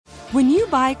When you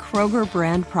buy Kroger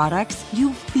brand products,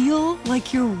 you feel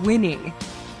like you're winning.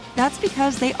 That's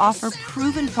because they offer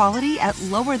proven quality at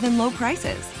lower than low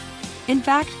prices. In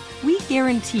fact, we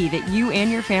guarantee that you and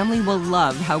your family will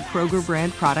love how Kroger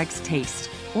brand products taste,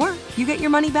 or you get your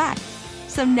money back.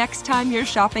 So next time you're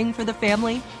shopping for the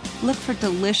family, look for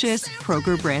delicious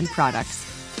Kroger brand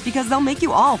products, because they'll make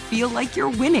you all feel like you're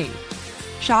winning.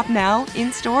 Shop now,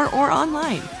 in-store, or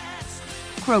online.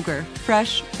 Kroger,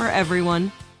 fresh for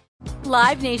everyone.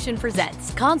 Live Nation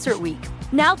presents Concert Week.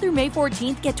 Now through May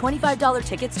 14th, get $25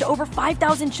 tickets to over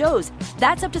 5,000 shows.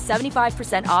 That's up to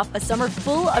 75% off a summer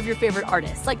full of your favorite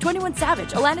artists like 21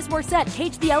 Savage, Alanis Morissette,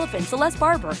 Cage the Elephant, Celeste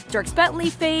Barber, Dierks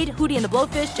Bentley, Fade, Hootie and the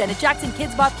Blowfish, Janet Jackson,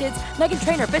 Kids Bop Kids, Meghan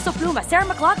Trainor, Peso Pluma, Sarah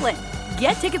McLachlan.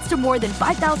 Get tickets to more than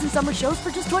 5,000 summer shows for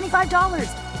just $25.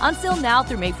 On sale now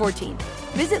through May 14th.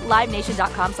 Visit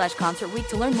LiveNation.com/Concert Week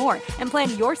to learn more and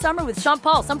plan your summer with Sean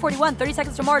Paul, Sum 41, 30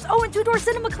 Seconds to Mars, and Two Door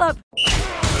Cinema Club.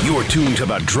 You're tuned to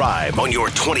The Drive on your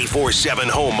 24/7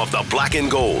 home of the Black and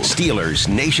Gold. Steelers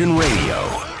Nation Radio.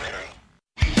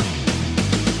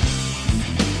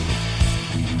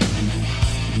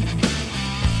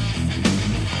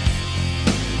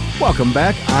 Welcome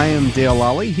back. I am Dale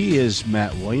Lally. He is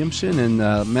Matt Williamson. And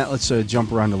Matt, let's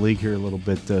jump around the league here a little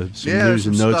bit. Some news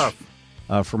and notes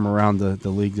from around the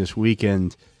league this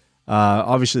weekend.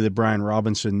 Obviously, the Brian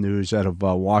Robinson news out of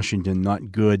Washington,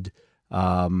 not good.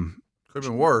 Could have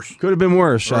been worse. Could have been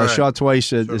worse. Right. Shot twice.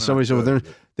 Somebody said, well,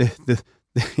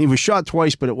 he was shot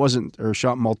twice, but it wasn't, or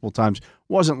shot multiple times,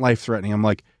 wasn't life-threatening. I'm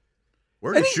like,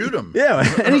 where did you shoot him?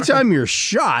 Yeah, anytime you're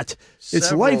shot,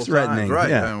 it's life-threatening. Right.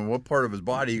 Yeah. And what part of his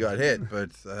body got hit.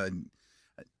 But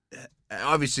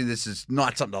obviously this is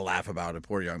not something to laugh about. A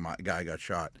poor young guy got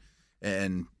shot.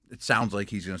 And it sounds like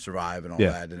he's going to survive and all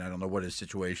that. And I don't know what his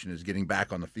situation is getting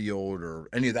back on the field or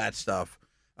any of that stuff.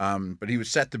 But he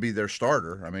was set to be their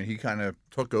starter. I mean, he kind of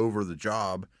took over the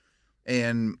job.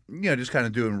 And, just kind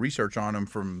of doing research on him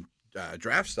from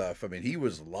draft stuff. I mean, he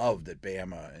was loved at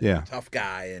Bama. And a tough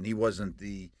guy, and he wasn't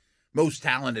the most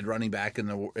talented running back in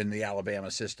the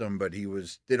Alabama system, but he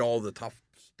did all the tough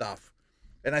stuff.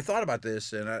 And I thought about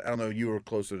this, and I don't know, you were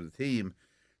closer to the team.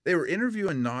 They were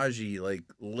interviewing Najee like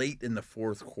late in the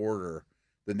fourth quarter,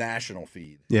 the national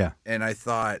feed. Yeah. And I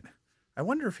thought, I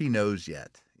wonder if he knows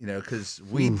yet. Because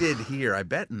we did hear. I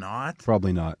bet not.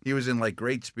 Probably not. He was in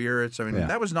great spirits. I mean,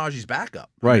 that was Najee's backup.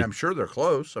 Right. I mean, I'm sure they're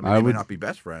close. I mean, they may not be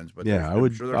best friends, but I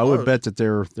would bet that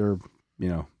they're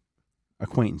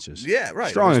acquaintances. Yeah,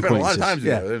 right. Strong spent acquaintances. a lot of time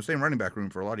together. They're the same running back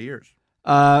room for a lot of years.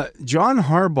 John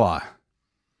Harbaugh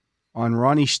on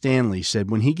Ronnie Stanley said,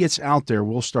 when he gets out there,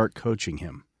 we'll start coaching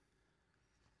him.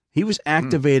 He was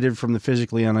activated from the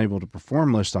physically unable to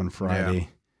perform list on Friday.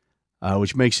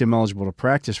 Which makes him eligible to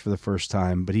practice for the first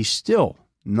time, but he's still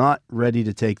not ready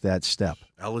to take that step.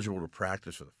 Eligible to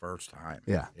practice for the first time.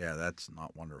 Yeah. Yeah, that's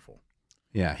not wonderful.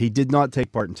 Yeah, he did not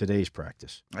take part in today's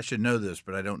practice. I should know this,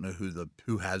 but I don't know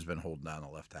who has been holding down the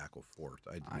left tackle for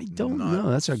it. I don't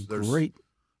know. That's There's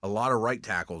a lot of right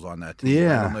tackles on that team.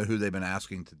 Yeah. I don't know who they've been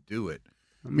asking to do it.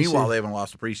 Meanwhile, they haven't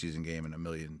lost a preseason game in a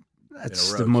million.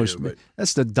 That's in a row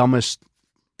That's the dumbest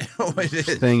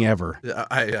thing ever.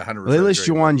 I 100%. They list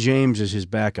Juwan James as his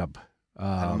backup.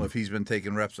 I don't know if he's been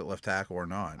taking reps at left tackle or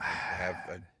not.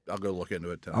 I'll go look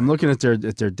into it tonight. I'm looking at their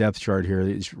depth chart here.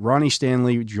 It's Ronnie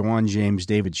Stanley, Juwan James,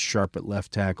 David Sharp at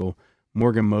left tackle,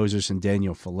 Morgan Moses, and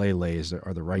Daniel Falele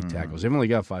are the right tackles. They've only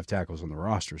got 5 tackles on the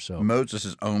roster. So Moses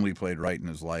has only played right in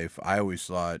his life. I always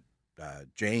thought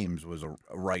James was a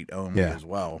right only as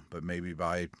well, but maybe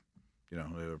by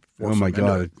oh my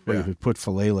God! If you put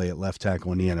Falele at left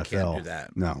tackle in the NFL, can't do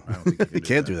that. No, I don't think you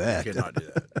can't do that. You cannot do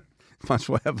that. Might as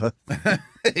well have a.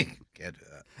 Can't do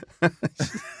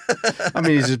that. I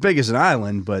mean, he's as big as an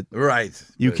island, but right.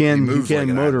 You can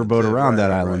motorboat around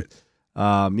that island.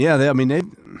 Right.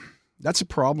 That's a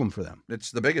problem for them.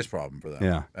 It's the biggest problem for them.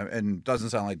 Yeah, and it doesn't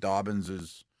sound like Dobbins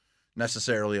is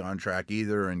necessarily on track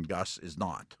either, and Gus is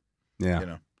not.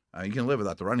 Yeah, you can live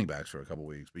without the running backs for a couple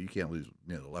weeks, but you can't lose.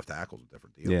 The left tackle's a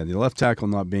different deal. Yeah, the left tackle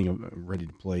not being ready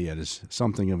to play yet is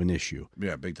something of an issue.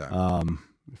 Yeah, big time.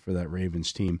 For that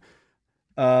Ravens team.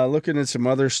 Looking at some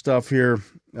other stuff here,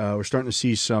 we're starting to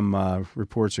see some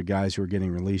reports of guys who are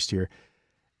getting released here.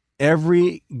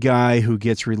 Every guy who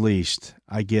gets released,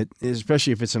 I get,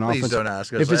 especially if it's an Please don't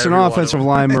ask us. If it's an offensive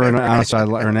lineman or an outside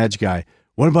or an edge guy.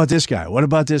 What about this guy? What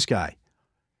about this guy?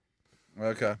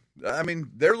 Okay. I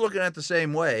mean, they're looking at the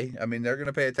same way. I mean, they're going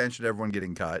to pay attention to everyone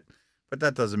getting cut, but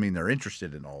that doesn't mean they're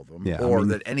interested in all of them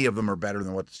that any of them are better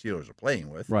than what the Steelers are playing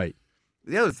with. Right.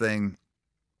 The other thing,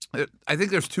 I think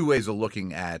there's 2 ways of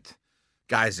looking at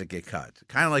guys that get cut.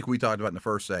 Kind of like we talked about in the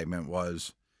first segment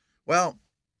was, well,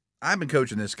 I've been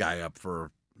coaching this guy up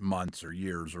for months or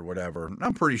years or whatever, and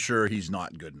I'm pretty sure he's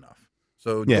not good enough.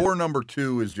 So door number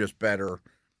 2 is just better.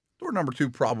 Door number 2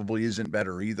 probably isn't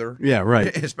better either. Yeah,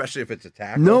 right. Especially if it's a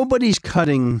tackle. Nobody's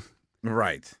cutting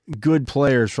right good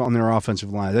players on their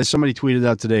offensive line. As somebody tweeted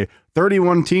out today,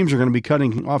 31 teams are going to be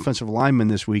cutting offensive linemen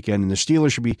this weekend, and the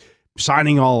Steelers should be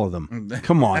signing all of them.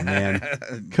 Come on, man.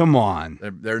 Come on.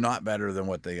 They're not better than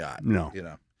what they got. No.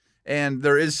 And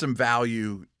there is some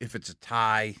value if it's a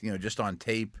tie, just on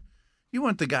tape. You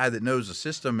want the guy that knows the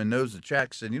system and knows the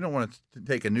checks, and you don't want to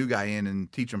take a new guy in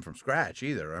and teach him from scratch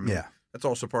either. I mean, that's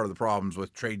also part of the problems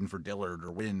with trading for Dillard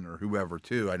or Wynn or whoever,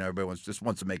 too. I know everybody just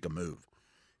wants to make a move.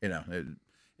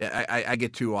 I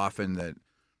get too often that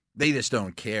they just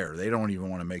don't care. They don't even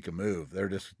want to make a move.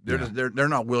 They're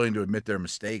not willing to admit their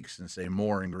mistakes and say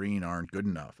Moore and Green aren't good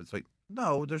enough. It's like,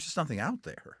 no, there's just nothing out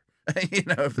there.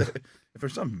 If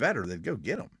there's something better, they'd go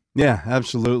get them. Yeah,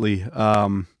 absolutely.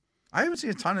 I haven't seen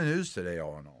a ton of news today,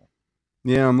 all in all.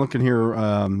 Yeah, I'm looking here.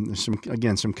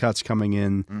 Some cuts coming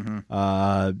in.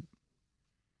 Mm-hmm.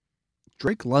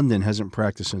 Drake London hasn't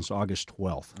practiced since August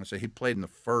 12th. I say he played in the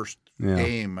first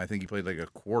game. I think he played like a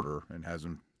quarter and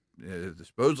hasn't.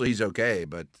 Supposedly he's okay,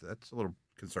 but that's a little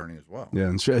concerning as well. Yeah,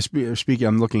 and speaking,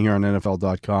 I'm looking here on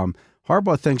NFL.com.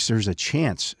 Harbaugh thinks there's a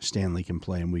chance Stanley can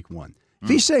play in Week 1. If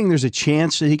he's saying there's a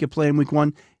chance that he could play in Week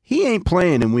 1, he ain't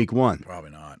playing in Week 1. Probably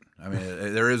not. I mean,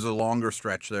 there is a longer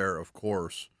stretch there, of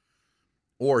course,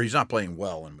 or he's not playing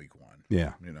well in Week 1.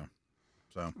 Yeah,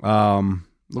 So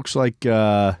looks like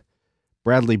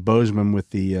Bradley Bozeman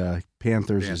with the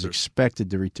Panthers is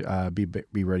expected to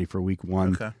be ready for Week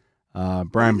 1. Okay.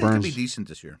 Brian Burns could be decent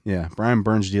this year. Yeah, Brian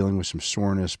Burns dealing with some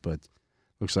soreness, but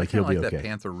looks like he'll be okay. That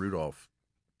Panther Rudolph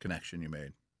connection you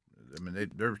made. I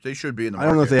mean, they should be in the market. I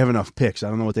don't know if they have enough picks. I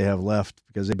don't know what they have left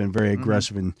because they've been very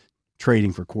aggressive in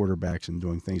trading for quarterbacks and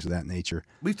doing things of that nature.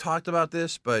 We've talked about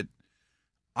this, but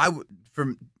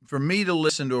for me to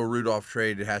listen to a Rudolph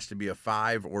trade, it has to be a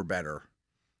 5 or better.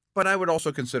 But I would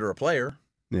also consider a player.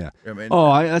 Yeah. I mean,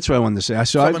 that's what I wanted to say.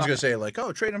 Someone's going to say like,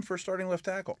 "Oh, trade him for starting left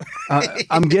tackle."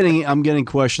 I'm getting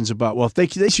questions about. Well, they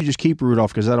should just keep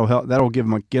Rudolph because that'll get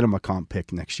them a comp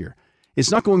pick next year. It's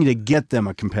not going to get them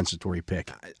a compensatory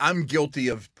pick. I'm guilty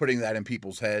of putting that in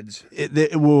people's heads.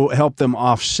 It will help them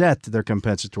offset their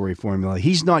compensatory formula.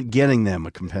 He's not getting them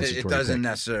a compensatory pick. It doesn't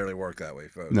necessarily work that way,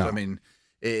 folks. No. I mean,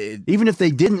 even if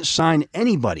they didn't sign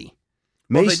anybody.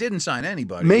 They didn't sign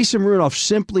anybody. Mason Rudolph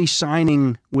simply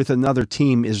signing with another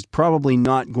team is probably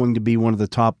not going to be one of the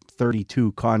top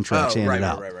 32 contracts handed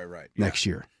out next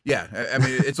year. Yeah, I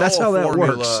mean, it's that's all how a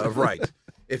formula that works. of right.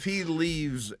 If he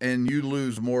leaves and you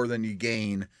lose more than you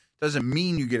gain, doesn't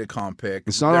mean you get a comp pick.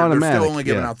 It's not automatic. They're still only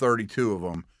giving out 32 of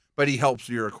them, but he helps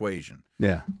your equation.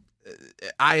 Yeah.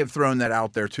 I have thrown that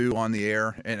out there, too, on the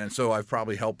air, and so I've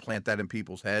probably helped plant that in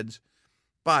people's heads.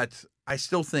 But I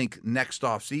still think next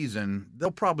off season they'll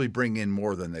probably bring in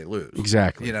more than they lose.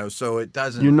 Exactly. So it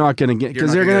doesn't. You're not going to get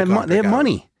because they have money.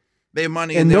 They have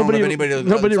money, and nobody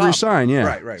to resign.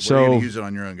 Yeah, right. So you're going to use it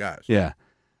on your own guys. Yeah,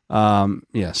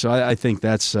 So I think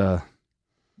that's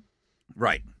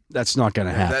right. That's not going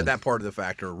to happen. That part of the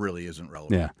factor really isn't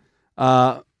relevant.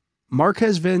 Yeah.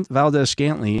 Marquez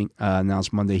Valdez-Scantling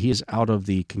announced Monday he is out of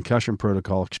the concussion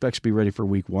protocol, expects to be ready for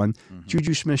Week 1. Mm-hmm.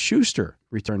 Juju Smith-Schuster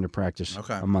returned to practice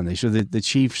on Monday. So the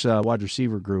Chiefs wide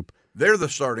receiver group. They're the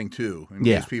starting two, in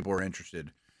case people are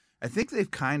interested. I think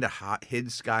they've kind of hid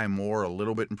Sky Moore a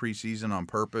little bit in preseason on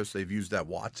purpose. They've used that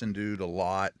Watson dude a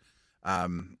lot.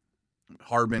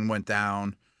 Hardman went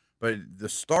down. But the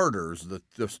starters, the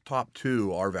top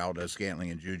two are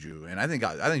Valdez-Scantling and Juju, and I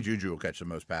think Juju will catch the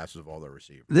most passes of all their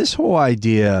receivers. This whole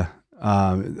idea,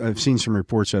 I've seen some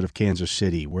reports out of Kansas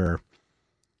City where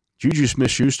Juju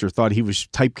Smith-Schuster thought he was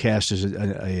typecast as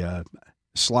a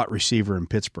slot receiver in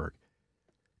Pittsburgh.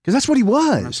 Because that's what he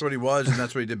was. That's what he was, and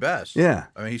that's what he did best. Yeah.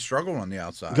 I mean, he struggled on the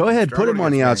outside. Go ahead, put him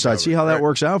on the outside. See how that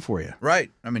works out for you.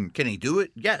 Right. I mean, can he do it?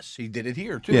 Yes, he did it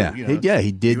here, too. Yeah, he did do it here.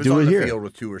 He was on the field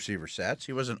with 2 receiver sets.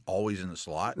 He wasn't always in the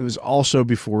slot. It was also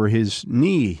before his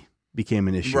knee became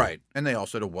an issue. Right. And they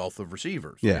also had a wealth of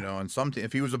receivers. Yeah. And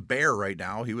if he was a Bear right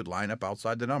now, he would line up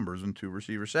outside the numbers in 2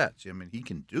 receiver sets. I mean, he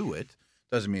can do it.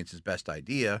 Doesn't mean it's his best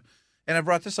idea. And I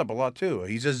brought this up a lot, too.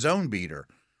 He's a zone beater.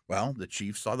 Well, the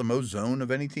Chiefs saw the most zone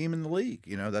of any team in the league.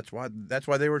 That's why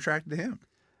they were attracted to him.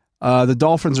 The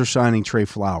Dolphins are signing Trey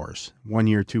Flowers, 1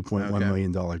 year, $2.1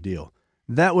 million deal.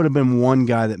 That would have been one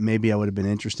guy that maybe I would have been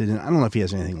interested in. I don't know if he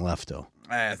has anything left, though.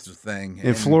 That's the thing.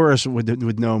 And Flores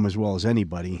would know him as well as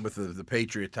anybody. With the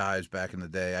Patriot ties back in the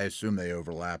day, I assume they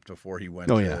overlapped before he went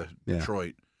to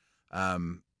Detroit. I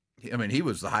mean, he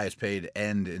was the highest paid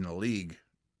end in the league.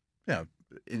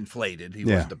 inflated. He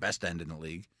wasn't the best end in the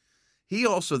league. He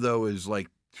also, though, is like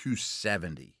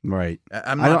 270. Right.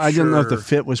 I didn't know if the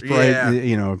fit was right. Yeah.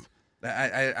 You know,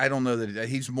 I don't know that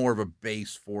he's more of a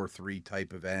base 4-3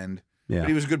 type of end. Yeah. But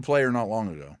he was a good player not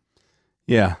long ago.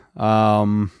 Yeah.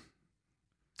 Wow,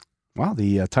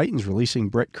 the Titans releasing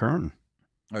Brett Kern.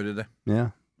 Oh, did they?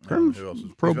 Yeah. Kern, Who else?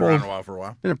 Pro He's been Bowl. around for a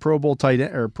while. Been a Pro Bowl tight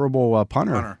end or Pro Bowl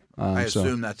punter. I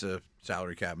assume that's a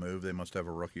salary cap move. They must have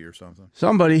a rookie or something.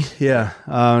 Somebody, yeah.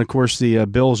 Of course, the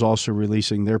Bills also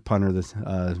releasing their punter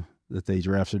that they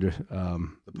drafted The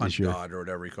this punch year. god or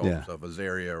whatever he calls himself,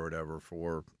 Azaria or whatever,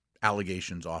 for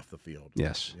allegations off the field.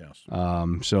 Yes. Yes.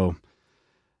 So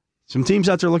some teams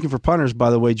out there looking for punters.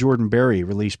 By the way, Jordan Berry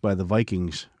released by the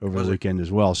Vikings over the weekend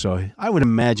as well. So I would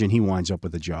imagine he winds up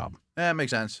with a job. That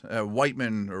makes sense.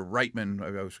 Reitman,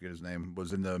 I always forget his name,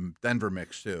 was in the Denver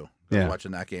mix too. Yeah.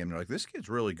 Watching that game, they're like, this kid's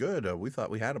really good. We thought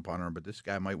we had a punter, but this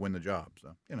guy might win the job.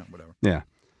 So, whatever. Yeah.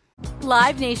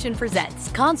 Live Nation presents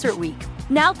Concert Week.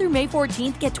 Now through May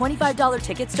 14th, get $25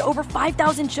 tickets to over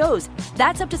 5,000 shows.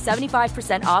 That's up to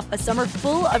 75% off a summer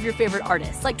full of your favorite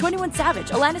artists like 21 Savage,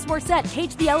 Alanis Morissette,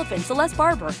 Cage the Elephant, Celeste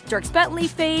Barber, Dierks Bentley,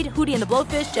 Fade, Hootie and the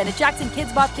Blowfish, Janet Jackson,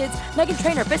 Kids Bop Kids, Meghan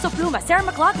Trainor, Peso Pluma, Sarah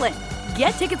McLachlan.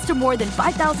 Get tickets to more than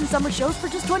 5,000 summer shows for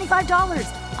just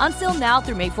 $25. On sale now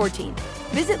through May 14th.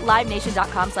 Visit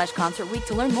LiveNation.com/Concert Week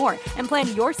to learn more and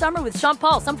plan your summer with Sean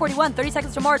Paul, Sum 41, 30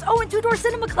 Seconds to Mars, and Two Door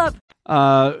Cinema Club.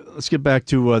 Let's get back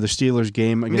to the Steelers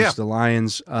game against the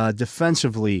Lions.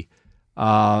 Defensively,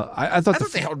 I thought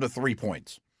they held them to 3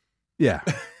 points. Yeah.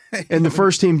 And the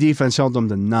first team defense held them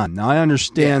to none. Now, I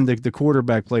understand that the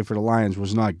quarterback play for the Lions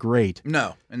was not great.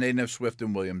 No, and they didn't have Swift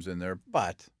and Williams in there,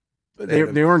 but they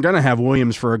weren't going to have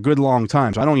Williams for a good long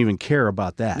time, so I don't even care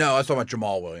about that. No, I was talking about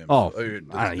Jamal Williams. Oh,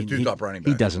 the two-top running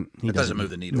back. He doesn't move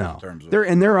the needle in terms of.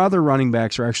 Their other running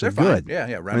backs are actually good.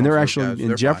 Yeah. I mean, they're actually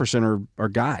in Jefferson are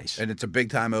guys, and it's a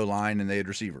big-time O-line, and they had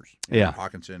receivers.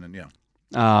 Hawkinson and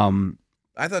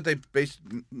I thought they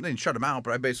didn't shut him out,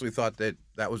 but I basically thought that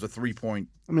was a 3-point.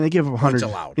 I mean, they give 100,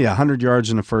 100 yards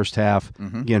in the first half.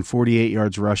 Mm-hmm. Again, 48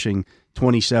 yards rushing.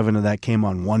 27 of that came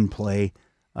on one play.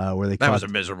 Where they that was a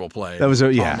miserable play. That was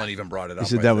Tomlin even brought it up.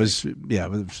 He said it was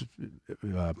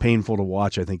painful to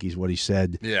watch. I think he's what he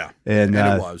said. Yeah, and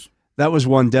it was. That was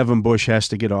one Devin Bush has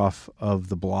to get off of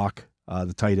the block.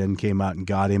 The tight end came out and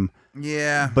got him.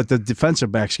 Yeah, but the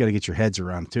defensive backs got to get your heads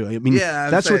around it too. I mean,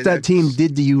 that's what that team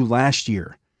did to you last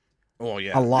year. Oh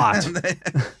yeah, a lot.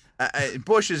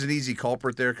 Bush is an easy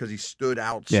culprit there because he stood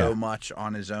out so much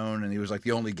on his own, and he was like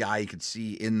the only guy you could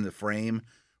see in the frame,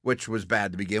 which was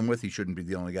bad to begin with. He shouldn't be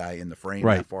the only guy in the frame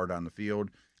that far down the field.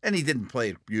 And he didn't play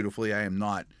it beautifully. I am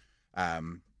not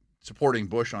supporting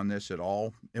Bush on this at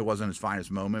all. It wasn't his finest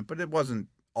moment, but it wasn't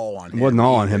all on him. It wasn't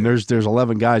all on him. There's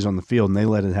 11 guys on the field, and they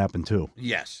let it happen too.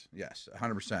 Yes,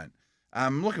 100%.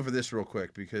 I'm looking for this real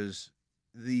quick because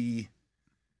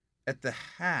at the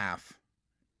half,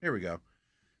 here we go.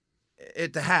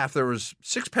 At the half, there was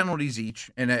 6 penalties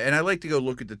each, and I like to go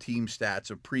look at the team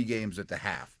stats of pre-games at the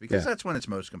half because that's when it's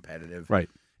most competitive. Right.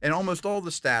 And almost all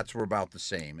the stats were about the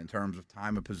same in terms of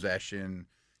time of possession.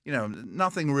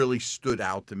 Nothing really stood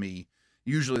out to me.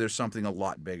 Usually there's something a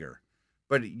lot bigger.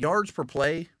 But yards per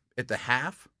play at the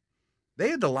half, they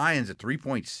had the Lions at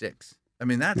 3.6. I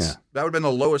mean, that would have been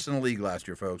the lowest in the league last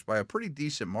year, folks, by a pretty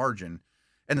decent margin.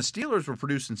 And the Steelers were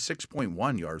producing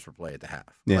 6.1 yards per play at the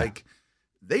half. Yeah. Like,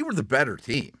 they were the better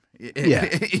team. Yeah.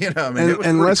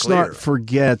 And let's not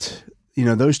forget,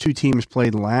 those two teams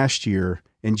played last year,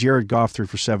 and Jared Goff threw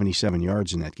for 77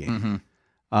 yards in that game.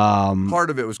 Mm-hmm. Part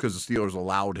of it was because the Steelers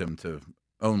allowed him to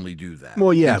only do that.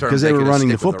 Well, yeah, because they were running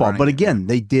the football. But again,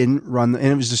 they didn't run, and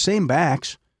it was the same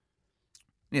backs.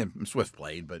 Yeah, Swift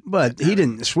played, but he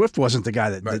didn't. Swift wasn't the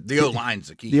guy that the O-line's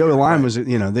the key. The O-line was, the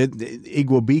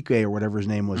Igwebike or whatever his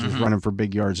name was running for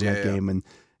big yards in that game, and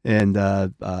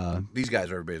these guys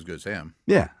are everybody as good as him.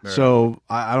 Yeah, so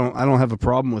I don't have a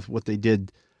problem with what they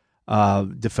did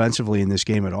defensively in this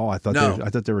game at all. I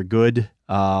thought they were good.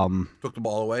 Took the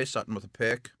ball away, Sutton with a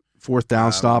pick. Fourth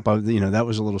down stop. That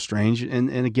was a little strange. And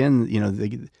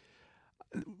again,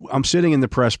 I'm sitting in the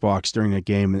press box during that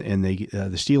game, and the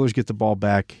Steelers get the ball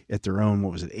back at their own.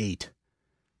 What was it, 8?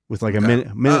 With like a minute.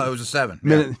 Oh, it was a 7.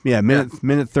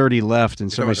 Minute 30 left,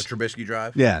 and somebody the Trubisky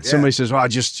drive. Yeah, somebody says, "Oh,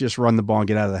 just run the ball and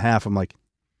get out of the half." I'm like,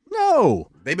 no.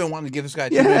 They've been wanting to give this guy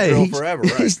 2-minute drill forever.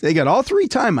 Right? They got all 3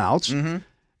 timeouts. Mm-hmm.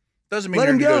 Doesn't mean Let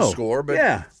you're him going go. to score,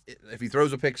 but if he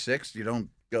throws a pick 6, you don't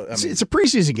go. I mean, it's a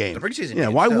preseason game. It's a preseason game. Yeah,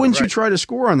 why wouldn't you try to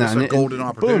score on that? It's a golden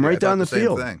opportunity. Boom, right down the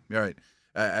field. Thing. You're right.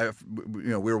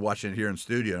 We were watching it here in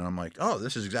studio, and I'm like, oh,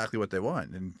 this is exactly what they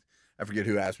want. And I forget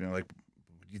who asked me, like,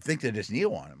 you'd think they just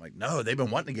kneel on him. Like, no, they've been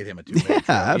wanting to get him a 2-minute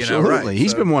drill. Absolutely. You know, right?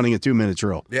 He's been wanting a 2-minute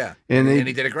drill. Yeah, and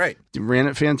he did it great. Ran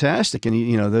it fantastic. And,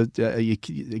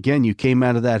 you came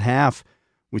out of that half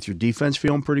with your defense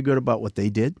feeling pretty good about what they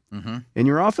did, and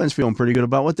your offense feeling pretty good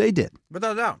about what they did.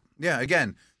 Without a doubt. Yeah,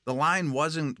 again, the line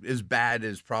wasn't as bad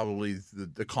as probably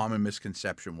the common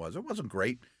misconception was. It wasn't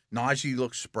great. Najee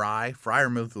looks spry.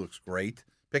 Freiermuth looks great.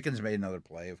 Pickens made another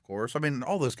play, of course. I mean,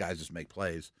 all those guys just make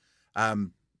plays.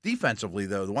 Defensively,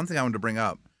 though, the one thing I wanted to bring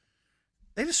up,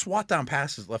 they just swat down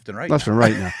passes left and right. Left and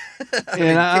right now.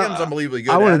 Cam's unbelievably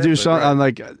good. I want to do something. I'm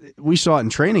like, we saw it in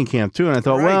training camp too, and I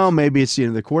thought, well, maybe it's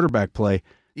the quarterback play.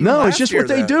 Even no, it's just what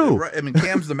they do. I mean,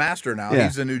 Cam's the master now. Yeah.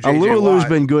 He's the new J.J. Alualu's Watt.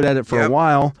 been good at it for a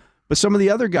while, but some of the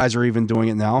other guys are even doing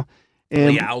it now.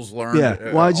 And Leal's learned.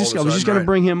 Yeah, well, I was just going to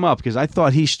bring him up because I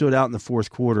thought he stood out in the fourth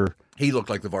quarter. He looked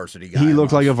like the varsity guy. He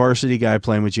looked like a varsity guy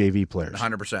playing with JV players.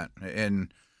 100%.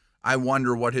 And I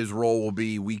wonder what his role will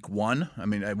be week 1. I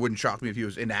mean, it wouldn't shock me if he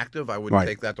was inactive. I wouldn't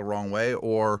take that the wrong way.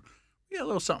 Or a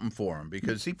little something for him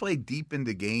because he played deep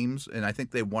into games, and I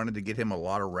think they wanted to get him a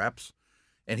lot of reps.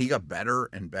 And he got better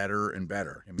and better and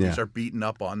better. I mean, you start beating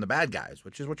up on the bad guys,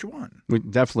 which is what you want.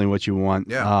 Definitely what you want.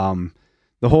 Yeah.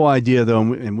 The whole idea, though,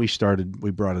 and we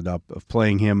brought it up, of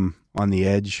playing him on the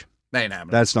edge. That ain't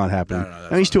happening. That's not happening. No, I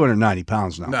mean, he's 290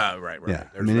 pounds now. No, right. Yeah.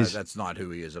 I mean, that's not who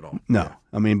he is at all. No. Yeah.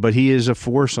 I mean, but he is a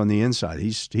force on the inside.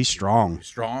 He's strong. He's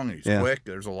strong. He's quick.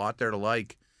 There's a lot there to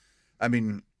like. I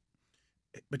mean,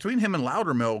 between him and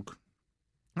Loudermilk,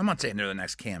 I'm not saying they're the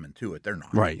next Cam and Tuitt. They're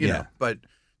not. Right, you know, but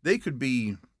they could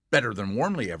be better than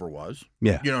Wormley ever was.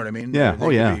 Yeah. You know what I mean? Yeah.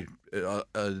 They could be,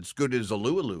 as good as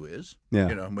Alualu is. Yeah.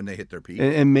 You know, when they hit their peak.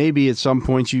 And maybe at some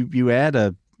point you add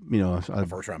a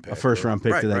first round pick. A first round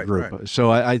pick to that group. Right.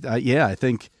 So I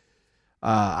think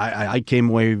I came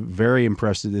away very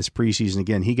impressed with this preseason.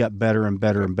 Again, he got better and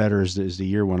better and better as the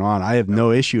year went on. I have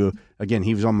no issue. Again,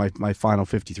 he was on my final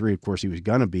 53. Of course, he was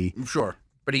going to be. Sure.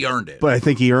 But he earned it. But I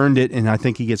think he earned it, and I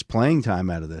think he gets playing time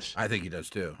out of this. I think he does,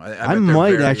 too. I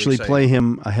might actually play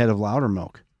him ahead of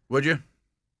Loudermilk. Would you?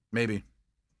 Maybe.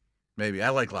 I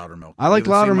like Loudermilk. I like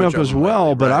Loudermilk as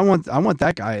well, but I want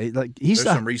that guy. Like there's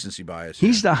some recency bias.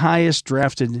 He's the highest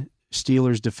drafted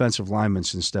Steelers defensive lineman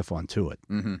since Stephon Tuitt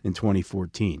in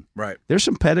 2014. Right. There's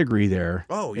some pedigree there.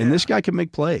 Oh, yeah. And this guy can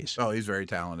make plays. Oh, he's very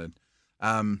talented.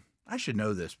 I should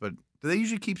know this, but do they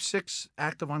usually keep 6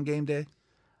 active on game day?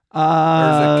 Or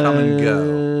does it come and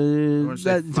go?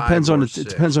 That depends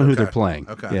on who they're playing.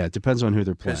 Okay. Yeah, it depends on who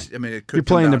they're playing. I mean, if you're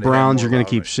playing the Browns, you're going to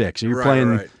keep 6. If you're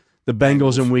playing the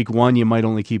Bengals in week 1, you might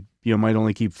only keep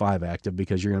 5 active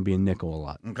because you're going to be in nickel a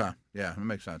lot. Okay. Yeah, that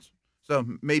makes sense. So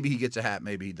maybe he gets a hat,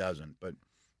 maybe he doesn't. But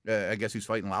I guess he's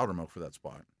fighting Loudermilk for that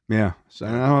spot. Yeah, so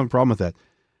I don't have a problem with that.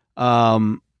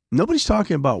 Nobody's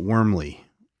talking about Wormley.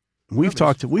 We've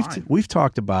talked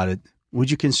about it. Would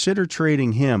you consider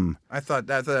trading him? I thought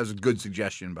that was a good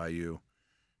suggestion by you,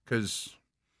 because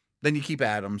then you keep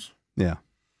Adams. Yeah,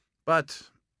 but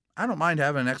I don't mind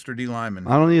having an extra D lineman.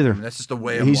 I don't either. I mean, that's just the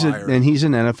way I'm wired. And he's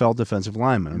an NFL defensive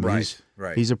lineman. I mean,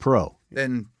 right. He's a pro.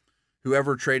 Then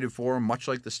whoever traded for him, much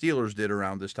like the Steelers did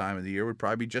around this time of the year, would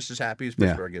probably be just as happy as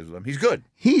Pittsburgh is with him. He's good.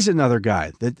 He's another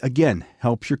guy that, again,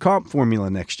 helps your comp formula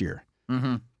next year.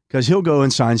 Because he'll go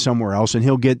and sign somewhere else, and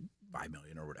he'll get $5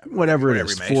 million or whatever it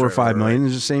is, $4 or $5 million.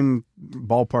 It's the same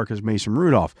ballpark as Mason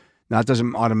Rudolph. Now, it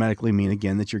doesn't automatically mean,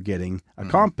 again, that you're getting a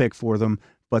comp pick for them,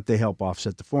 but they help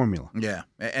offset the formula. Yeah,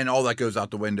 and all that goes out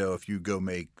the window if you go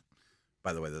make.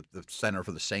 By the way, the center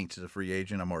for the Saints is a free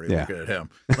agent. I'm already looking at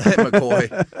him.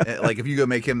 McCoy, like if you go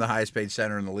make him the highest paid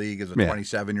center in the league as a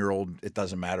 27-year-old, it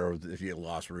doesn't matter if you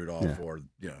lost Rudolph or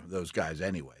those guys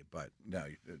anyway. But no,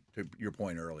 to your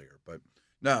point earlier. But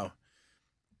no,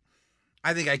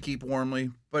 I think I keep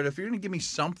Wormley. But if you're going to give me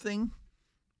something,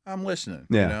 I'm listening.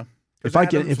 Yeah. You know? If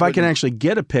I can actually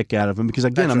get a pick out of him, because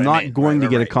again, I'm not going to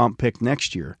get a comp pick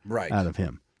next year out of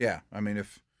him. Yeah, I mean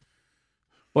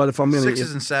But if I'm going to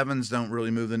 6s and 7s don't really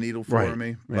move the needle for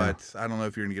me, but I don't know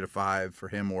if you're going to get a 5 for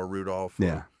him or Rudolph.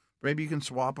 Or maybe you can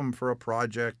swap him for a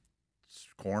project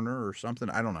corner or something.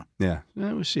 I don't know. Yeah,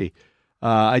 we'll see.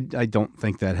 I don't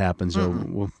think that happens.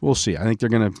 So we'll see. I think they're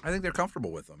going to. I think they're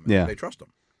comfortable with him. Yeah, they trust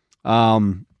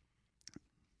him.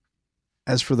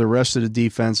 As for the rest of the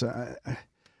defense,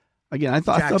 again, I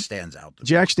thought Jack stands out.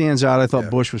 Jack stands out. I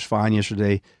thought Bush was fine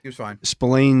yesterday. He was fine.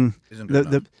 Spillane isn't good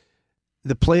enough.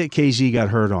 The play at KZ got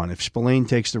hurt on. If Spillane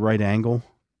takes the right angle,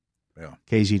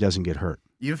 KZ doesn't get hurt.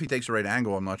 Even if he takes the right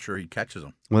angle, I'm not sure he catches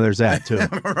him. Well, there's that too.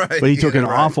 But he took an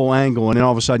awful angle, and then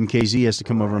all of a sudden KZ has to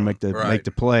come over and make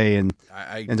the play, and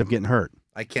ends up getting hurt.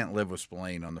 I can't live with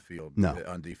Spillane on the field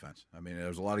on defense. I mean,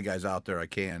 there's a lot of guys out there I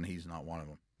can. He's not one of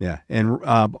them. Yeah, and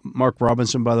Mark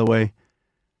Robinson, by the way,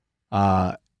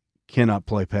 cannot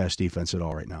play pass defense at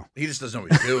all right now. He just doesn't know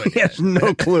what he's doing. He has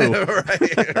no clue.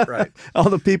 Right. All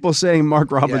the people saying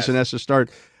Mark Robinson has to start.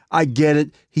 I get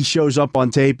it. He shows up on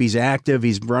tape. He's active.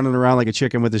 He's running around like a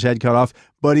chicken with his head cut off,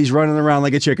 but he's running around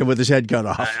like a chicken with his head cut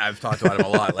off. I've talked about him a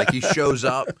lot. Like, he shows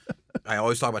up. I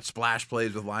always talk about splash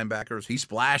plays with linebackers. He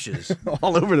splashes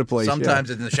all over the place. Sometimes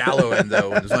in the shallow end,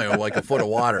 though, there's only like a foot of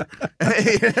water.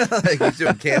 Like, he's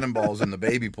doing cannonballs in the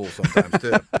baby pool sometimes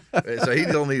too. So he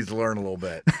still needs to learn a little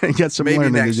bit. He got some maybe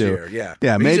learning next to do. Year,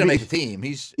 yeah. Maybe he's gonna make a team.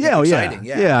 He's exciting.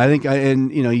 Yeah. I think,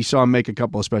 and you saw him make a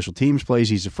couple of special teams plays.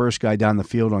 He's the first guy down the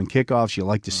field on kickoffs. You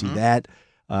like to see that.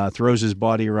 Throws his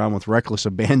body around with reckless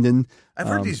abandon. I've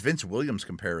heard these Vince Williams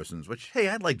comparisons, which, hey,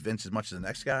 I'd like Vince as much as the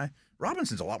next guy.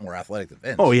 Robinson's a lot more athletic than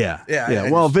Vince. Oh, yeah.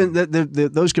 Yeah. Well,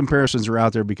 those comparisons are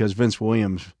out there because Vince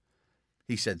Williams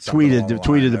he said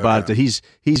tweeted about it, that he's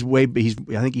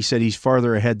I think he said he's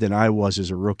farther ahead than I was as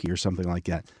a rookie or something like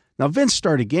that. Now, Vince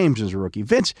started games as a rookie.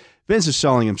 Vince is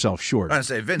selling himself short. I was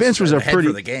going to say, Vince was a pretty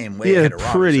for the game, way ahead of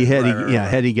Robinson. Pretty heady,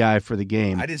 heady guy for the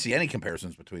game. I didn't see any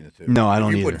comparisons between the two. No, I don't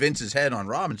either. either. You put Vince's head on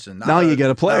Robinson. Now you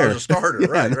get a player. As a starter,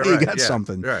 right? You got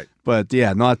something. Right. But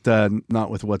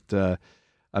not with what.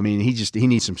 He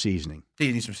needs some seasoning.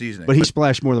 He needs some seasoning. But he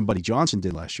splashed more than Buddy Johnson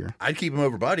did last year. I'd keep him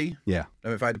over Buddy. Yeah.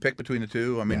 If I had to pick between the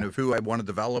two, of who I want to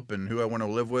develop and who I want to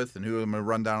live with and who I'm going to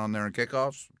run down on there in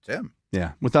kickoffs, it's him.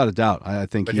 Yeah, without a doubt. I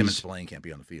think But him and Spillane can't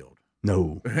be on the field.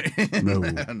 No.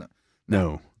 And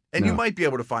you might be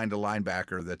able to find a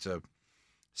linebacker that's a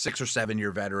 6 or 7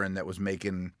 year veteran that was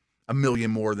making $1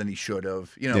 million more than he should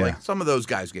have. Like some of those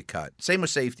guys get cut. Same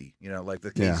with safety. Like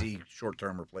the KZ short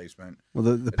term replacement. Well,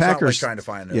 the Packers not like trying to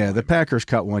find. The Packers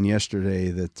cut one yesterday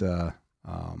that. A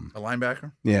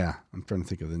linebacker. Yeah, I'm trying to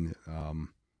think of the.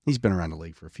 He's been around the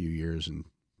league for a few years and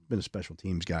been a special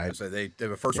teams guy. So they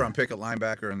have a first round pick at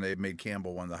linebacker, and they've made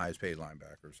Campbell one of the highest paid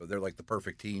linebackers. So they're like the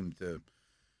perfect team to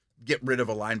get rid of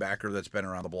a linebacker that's been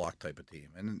around the block type of team,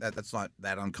 and that's not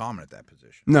that uncommon at that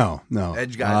position. No.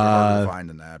 Edge guys are harder to find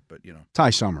than that, but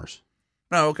Ty Summers.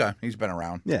 Oh, okay, he's been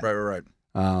around. Yeah, right.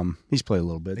 He's played a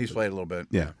little bit. Played a little bit.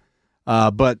 Yeah.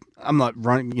 But I'm not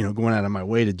running, going out of my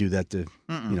way to do that.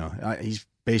 He's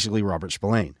basically Robert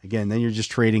Spillane again. Then you're just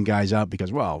trading guys out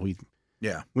because we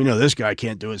know this guy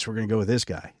can't do it, so we're going to go with this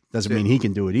guy. Doesn't mean he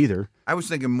can do it either. I was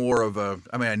thinking more of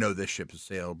I know this ship has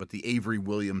sailed, but the Avery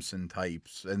Williamson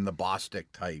types and the Bostic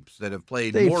types that have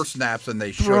played more snaps than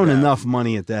they should have. Thrown enough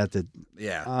money at that.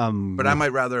 Yeah. But I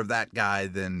might rather have that guy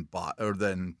than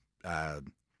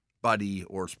Buddy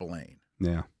or Spillane.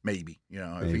 Yeah. Maybe.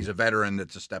 If he's a veteran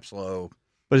that's a step slow.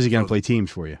 But is he going to play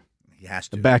teams for you? He has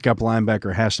to. The backup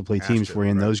linebacker has to play teams for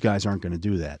you, and those guys aren't going to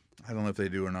do that. I don't know if they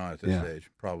do or not at this stage.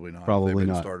 Probably not. Probably They've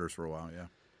been not. Starters for a while, yeah.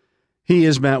 He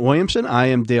is Matt Williamson. I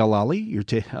am Dale Lally. You're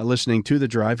listening to The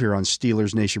Drive here on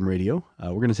Steelers Nation Radio.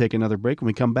 We're going to take another break. When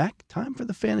we come back, time for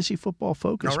the Fantasy Football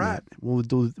Focus. All right. Matt. We'll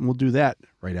do that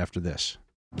right after this.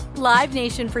 Live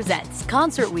Nation presents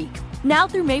Concert Week. Now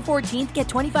through May 14th, get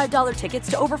 $25 tickets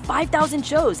to over 5,000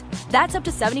 shows. That's up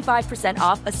to 75%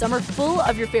 off a summer full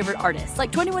of your favorite artists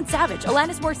like 21 Savage,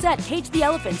 Alanis Morissette, Cage the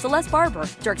Elephant, Celeste Barber,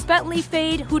 Dierks Bentley,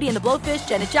 Fade, Hootie and the Blowfish,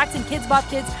 Janet Jackson, Kids Bop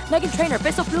Kids, Meghan Trainor,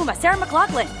 Bissell Pluma, Sarah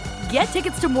McLachlan. Get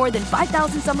tickets to more than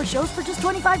 5,000 summer shows for just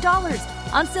 $25.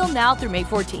 Until now through May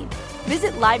 14th.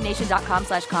 Visit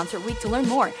LiveNation.com/Concert Week to learn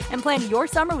more and plan your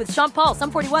summer with Sean Paul,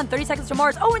 Sum 41, 30 Seconds to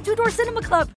Mars, and Two Door Cinema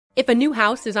Club. If a new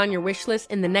house is on your wish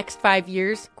list in the next 5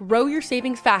 years, grow your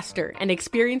savings faster and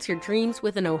experience your dreams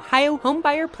with an Ohio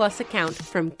Homebuyer Plus account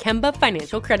from Kemba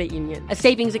Financial Credit Union. A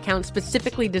savings account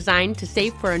specifically designed to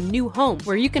save for a new home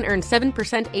where you can earn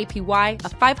 7% APY,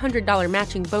 a $500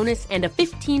 matching bonus, and a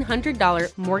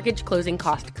 $1,500 mortgage closing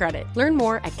cost credit. Learn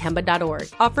more at Kemba.org.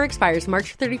 Offer expires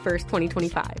March 31st,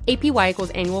 2025. APY equals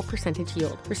annual percentage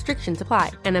yield. Restrictions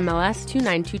apply. NMLS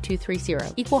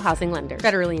 292230. Equal housing lender.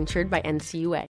 Federally insured by NCUA.